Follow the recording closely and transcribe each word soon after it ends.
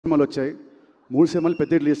సినిమాలు వచ్చాయి, 3 సినిమాలు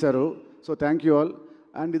పెద్ద హిట్లు చేశారు. So thank you all.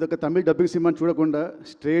 And ఇదొక తమిళ డబ్బింగ్ సినిమాని చూడకుండా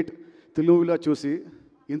స్ట్రేట్ తెలుగులో చూసి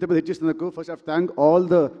ఇంత పెద్ద హిట్ చేసినందుకు first have thank all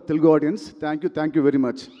the Telugu audience. Thank you very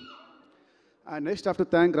much. And next have to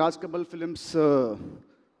thank Raj Kamal films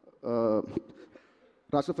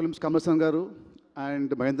కమల్సన్ గారు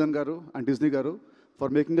అండ్ మహేంద్రన్ గారు అండ్ డిజ్నీ గారు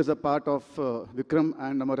for making us a part of Vikram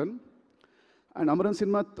and Amaran. And Amaran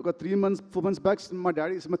cinema ఒక 4 months బ్యాక్ మా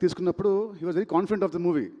daddy cinema తీసుకున్నప్పుడు he was very confident of the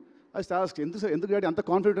movie. I asked ఎందుకు daddy అంత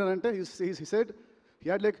confident అంటే he said he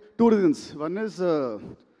had like 2 reasons. One is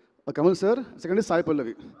Kamal sir, second is Sai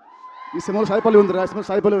Pallavi. ఈ సినిమాలో సాయి పల్లవి ఉంది, cinema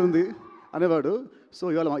Sai Pallavi ఉంది అనేవాడు. So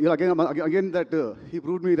again that he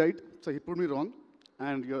proved me right, so he proved me wrong.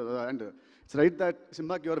 And it's right that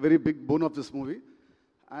సినిమాకి you are very big bone of this movie.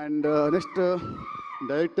 And next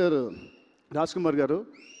director Raj Kumar గారు.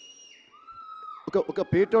 ఒక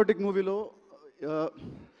patriotic మూవీలో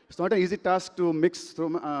it's not an easy task to mix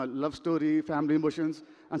love story, family emotions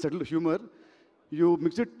and settle humour. You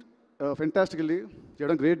mix it fantastically. You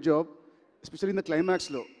done great job, especially in the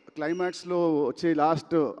క్లైమాక్స్లో వచ్చే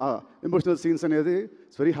last emotional scenes అనేది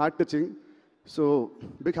it's very heart touching. So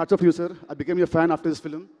big hearts of you sir. I became your fan after this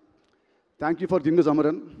film. Thank you for giving us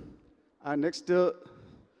Amaran. And next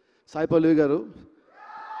Sai Pallavi గారు.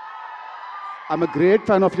 I'm a great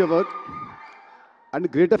fan of your work and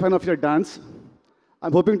a greater fan of your dance.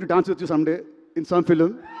 I'm hoping to dance with you someday in some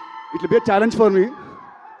film. It will be a challenge for me.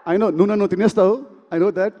 I know, no tinestavu. I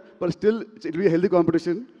know that, but still it will be a healthy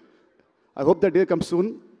competition. I hope that day comes soon.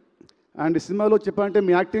 And ఈ సినిమాలో చెప్పాలంటే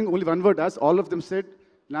మీ acting only one word, as all of them said,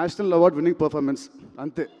 national award winning performance.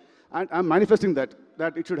 Ante. And I'm manifesting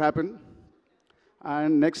that it should happen.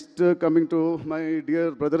 And next coming to my dear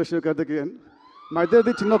brother Shivakarthikeyan. మా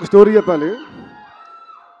ఇద్దరిది చిన్న ఒక story చెప్పాలి.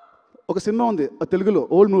 ఒక cinema ఉంది తెలుగులో,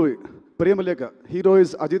 old movie, ప్రేమలేఖ. Hero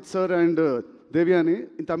is Ajit sir and Devyani.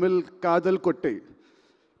 In Tamil Kadhal కోటై.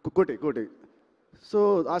 So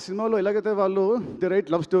ఆ సినిమాలో ఎలాగైతే వాళ్ళు దే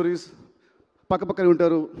రైట్ లవ్ స్టోరీస్, పక్కనే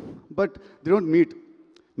ఉంటారు, బట్ దే డోంట్ మీట్.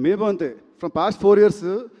 మేము అంతే, ఫ్రమ్ పాస్ట్ 4 years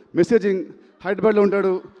మెసేజింగ్. హైదరాబాద్లో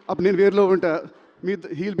ఉంటాడు, అప్పుడు నేను వేరులో ఉంటా.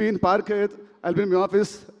 He'll be in park, I'll be in my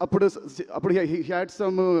office. అప్పుడు he had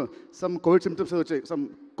some Covid symptoms వచ్చాయి,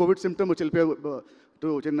 వచ్చి వెళ్ళిపోయావు టు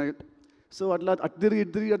చెన్నై. సో అట్లా అద్దరి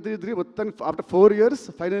మొత్తానికి after 4 years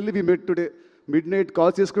finally we met today. midnight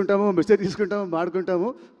calls చేసుకుంటాము, మెసేజ్ తీసుకుంటాము, మాట్లాడుకుంటాము,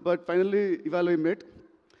 బట్ ఫైనల్లీ ఇవాళ we met.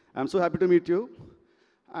 I'm so happy to meet you.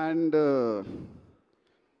 And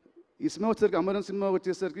ఈ సినిమా వచ్చేసరికి, అమరన్ సినిమా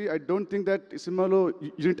వచ్చేసరికి, ఐ డోంట్ థింక్ దట్ ఈ సినిమాలో you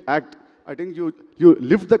didn't act. I think you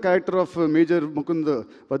live the character of major Mukund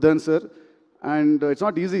Vardhan sir. And it's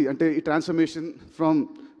not easy. అంటే ఈ transformation from,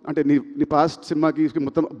 అంటే నీ past సినిమాకి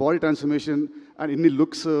మొత్తం బాడీ ట్రాన్స్ఫర్మేషన్ అండ్ ఇన్ని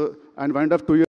లుక్స్ అండ్ 1.5 2 years